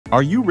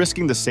Are you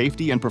risking the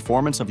safety and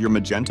performance of your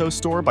Magento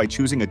store by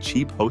choosing a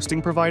cheap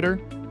hosting provider?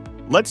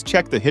 Let's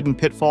check the hidden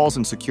pitfalls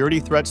and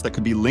security threats that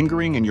could be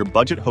lingering in your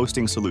budget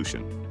hosting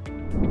solution.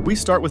 We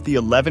start with the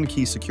 11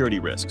 key security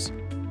risks.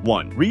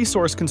 1.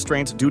 Resource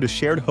constraints due to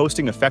shared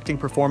hosting affecting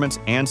performance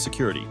and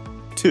security.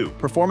 2.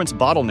 Performance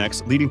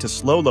bottlenecks leading to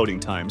slow loading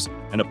times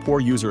and a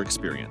poor user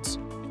experience.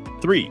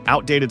 3.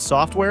 Outdated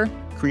software,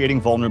 creating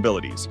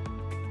vulnerabilities.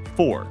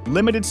 4.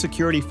 Limited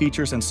security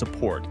features and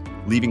support,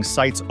 leaving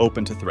sites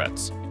open to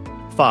threats.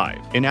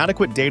 5.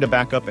 Inadequate data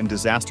backup and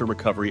disaster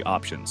recovery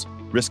options,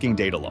 risking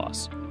data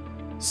loss.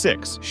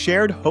 6.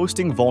 Shared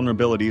hosting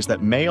vulnerabilities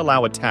that may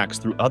allow attacks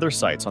through other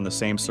sites on the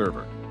same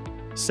server.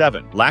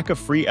 7. Lack of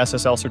free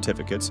SSL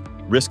certificates,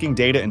 risking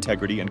data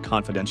integrity and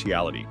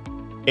confidentiality.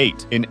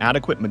 8.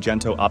 Inadequate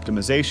Magento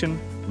optimization,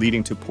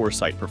 leading to poor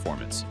site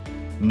performance.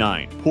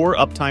 9. Poor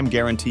uptime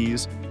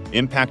guarantees,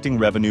 impacting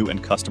revenue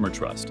and customer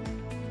trust.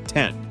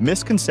 10.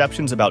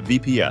 Misconceptions about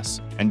VPS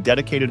and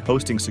dedicated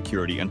hosting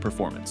security and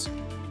performance.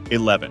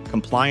 11.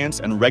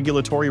 Compliance and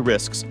regulatory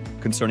risks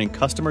concerning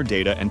customer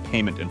data and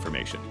payment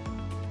information.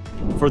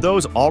 For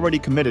those already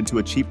committed to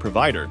a cheap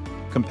provider,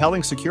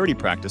 compelling security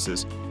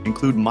practices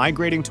include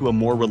migrating to a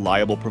more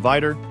reliable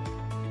provider,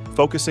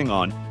 focusing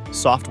on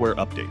software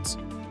updates,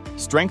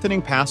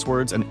 strengthening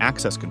passwords and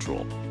access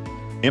control,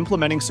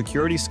 implementing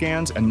security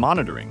scans and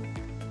monitoring,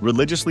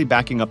 religiously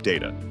backing up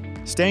data,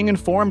 staying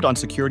informed on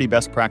security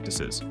best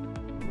practices.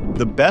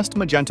 The best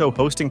Magento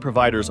hosting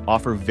providers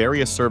offer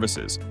various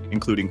services,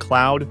 including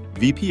cloud,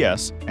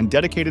 VPS, and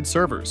dedicated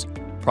servers,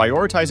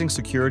 prioritizing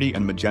security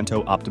and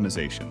Magento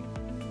optimization.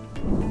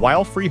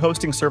 While free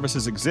hosting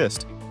services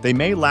exist, they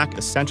may lack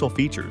essential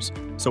features,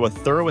 so a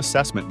thorough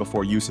assessment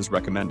before use is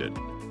recommended.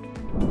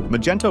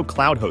 Magento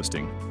Cloud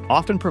Hosting,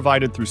 often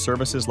provided through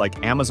services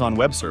like Amazon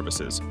Web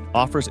Services,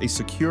 offers a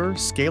secure,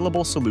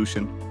 scalable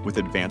solution with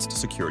advanced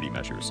security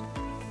measures.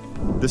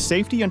 The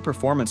safety and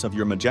performance of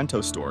your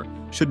Magento store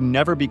should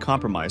never be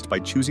compromised by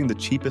choosing the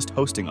cheapest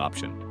hosting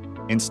option.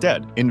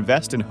 Instead,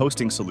 invest in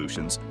hosting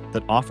solutions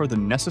that offer the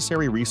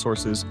necessary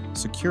resources,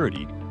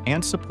 security,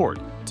 and support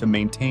to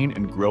maintain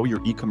and grow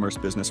your e-commerce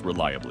business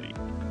reliably.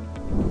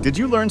 Did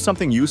you learn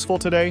something useful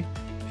today?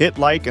 Hit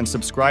like and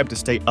subscribe to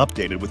stay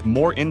updated with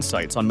more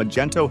insights on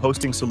Magento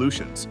hosting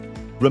solutions.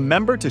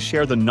 Remember to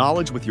share the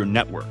knowledge with your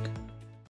network.